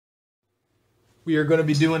We are going to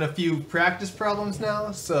be doing a few practice problems now.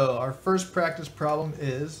 So our first practice problem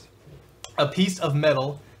is a piece of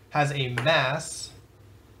metal has a mass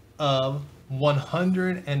of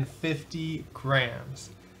 150 grams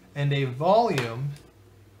and a volume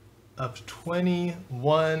of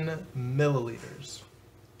 21 milliliters.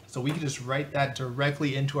 So we can just write that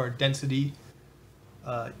directly into our density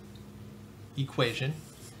equation.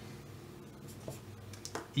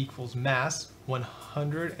 Equals mass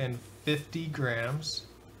 150 grams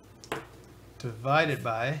divided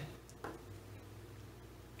by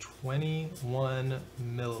 21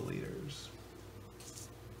 milliliters.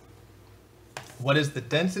 What is the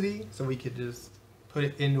density? So we could just put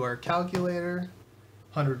it into our calculator.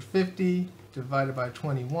 150 divided by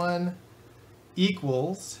 21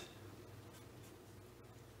 equals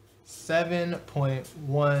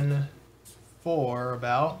 7.14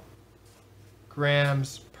 about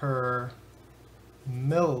grams per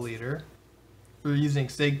milliliter. If we're using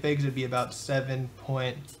sig figs, it'd be about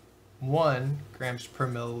 7.1 grams per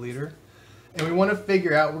milliliter. And we want to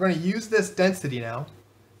figure out, we're going to use this density now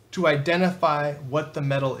to identify what the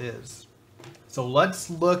metal is. So let's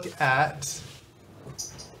look at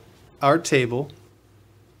our table,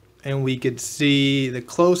 and we could see the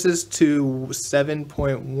closest to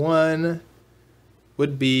 7.1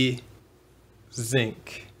 would be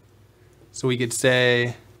zinc. So we could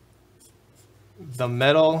say the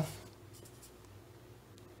metal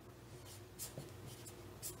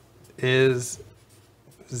is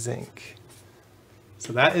zinc.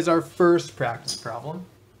 So that is our first practice problem.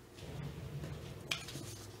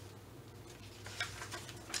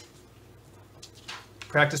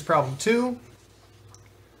 Practice problem 2.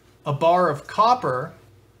 A bar of copper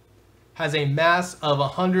has a mass of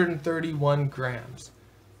 131 grams.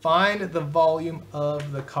 Find the volume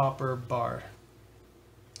of the copper bar.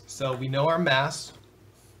 So we know our mass,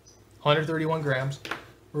 131 grams.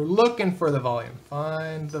 We're looking for the volume.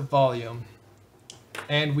 Find the volume.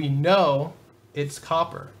 And we know it's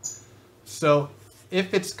copper. So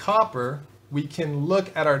if it's copper, we can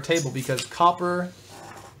look at our table because copper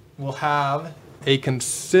will have a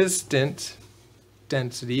consistent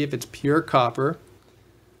density if it's pure copper.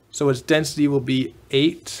 So its density will be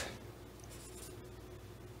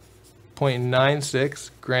 8.96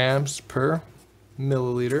 grams per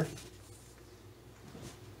milliliter.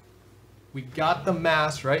 We got the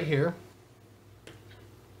mass right here.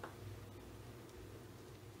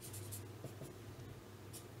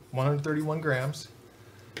 (131 grams).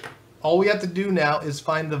 All we have to do now is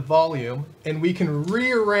find the volume, and we can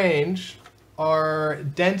rearrange our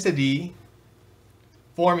density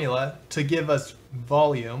formula to give us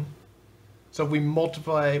volume. So if we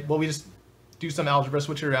multiply, well, we just do some algebra,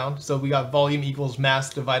 switch it around. So we got volume equals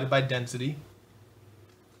mass divided by density.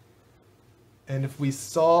 And if we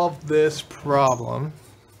solve this problem,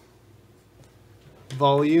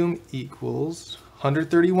 volume equals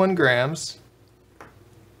 131 grams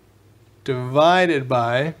divided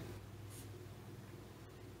by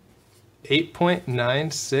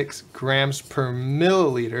 8.96 grams per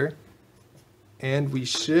milliliter. And we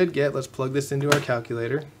should get, let's plug this into our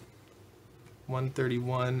calculator.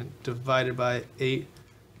 131 divided by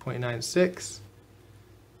 8.96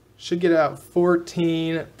 should get out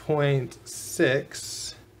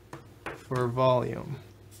 14.6 for volume.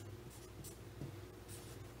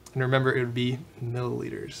 And remember, it would be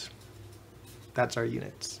milliliters. That's our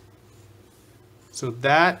units. So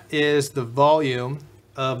that is the volume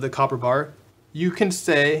of the copper bar. You can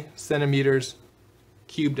say centimeters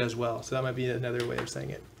cubed as well. So that might be another way of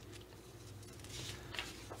saying it.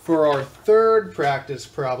 For our third practice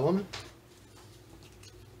problem,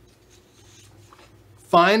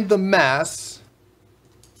 find the mass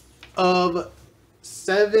of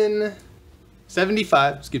 75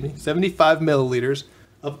 milliliters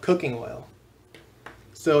of cooking oil.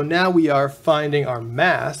 So now we are finding our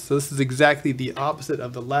mass. So this is exactly the opposite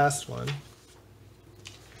of the last one.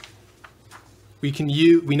 We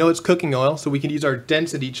know it's cooking oil, so we can use our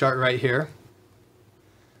density chart right here.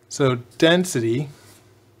 So density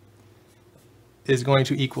is going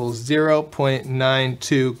to equal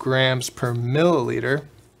 0.92 grams per milliliter.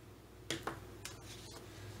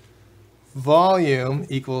 Volume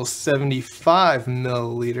equals 75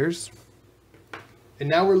 milliliters. And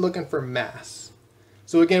now we're looking for mass.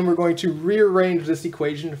 So again, we're going to rearrange this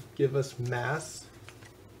equation to give us mass.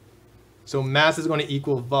 So mass is going to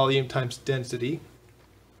equal volume times density.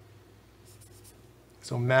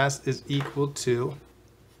 So mass is equal to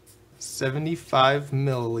 75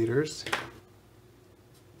 milliliters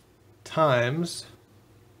times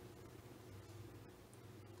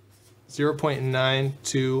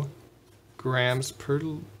 0.92 grams per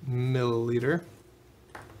milliliter.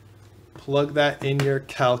 Plug that in your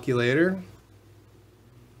calculator.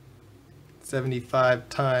 75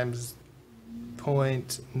 times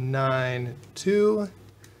 0.92,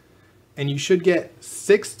 and you should get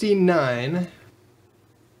 69.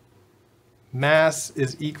 Mass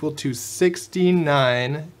is equal to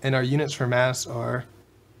 69, and our units for mass are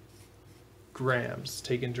grams,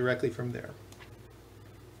 taken directly from there.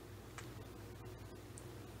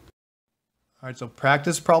 All right, so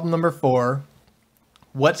practice problem number 4.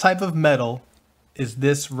 What type of metal is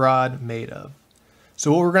this rod made of?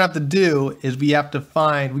 So what we're gonna have to do is we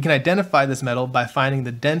can identify this metal by finding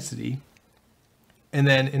the density. And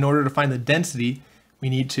then in order to find the density, we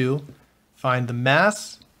need to find the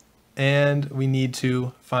mass and we need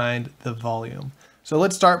to find the volume. So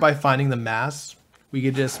let's start by finding the mass. We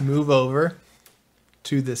could just move over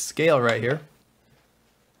to this scale right here.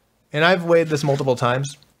 And I've weighed this multiple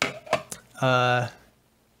times. And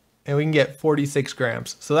we can get 46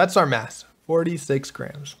 grams. So that's our mass, 46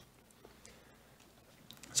 grams.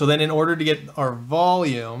 So then in order to get our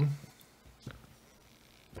volume,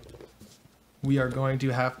 we are going to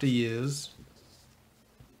have to use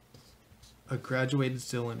a graduated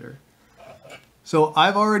cylinder. So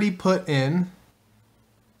I've already put in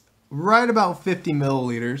right about 50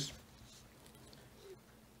 milliliters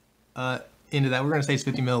into that. We're going to say it's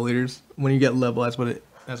 50 milliliters. When you get level, that's what it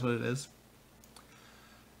is.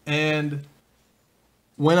 And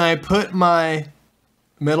when I put my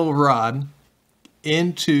metal rod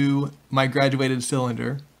into my graduated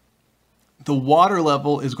cylinder, the water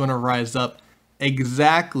level is going to rise up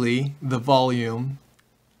exactly the volume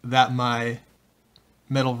that my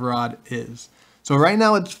metal rod is. So right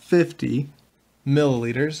now it's 50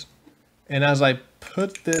 milliliters. And as I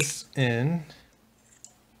put this in,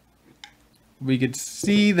 we could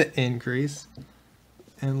see the increase.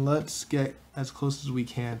 And let's get as close as we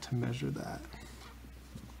can to measure that.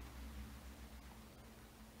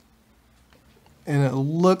 And it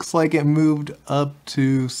looks like it moved up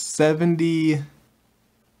to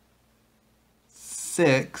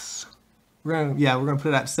 76. We're gonna put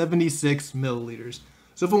it at 76 milliliters.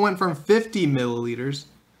 So if it went from 50 milliliters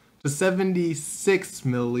to 76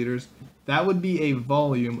 milliliters, that would be a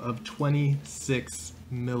volume of 26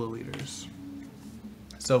 milliliters.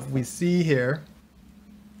 So if we see here,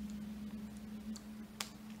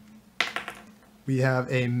 we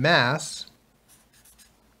have a mass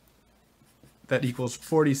that equals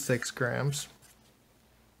 46 grams.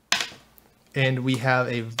 And we have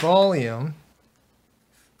a volume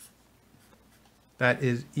that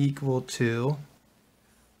is equal to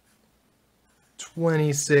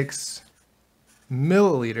 26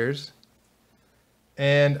 milliliters.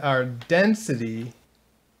 And our density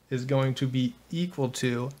is going to be equal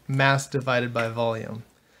to mass divided by volume.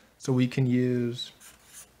 So we can use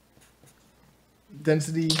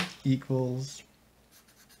density equals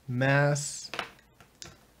mass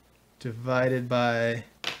divided by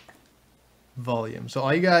volume. So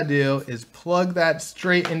all you gotta do is plug that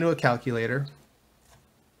straight into a calculator.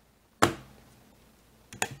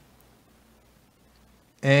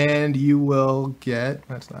 And you will get,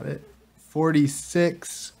 that's not it,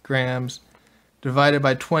 46 grams divided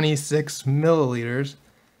by 26 milliliters.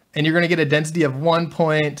 And you're gonna get a density of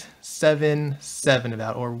 1.77 of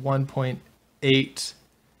that, or 1.8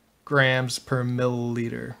 grams per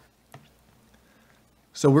milliliter.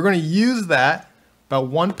 So we're going to use that,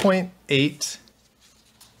 about 1.8,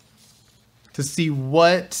 to see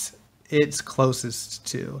what it's closest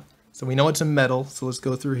to. So we know it's a metal, so let's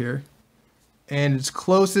go through here. And it's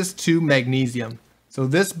closest to magnesium. So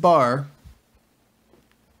this bar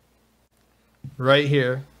right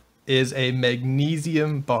here is a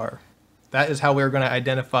magnesium bar. That is how we're going to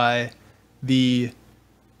identify the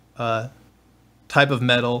type of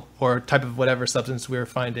metal or type of whatever substance we're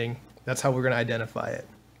finding. That's how we're going to identify it.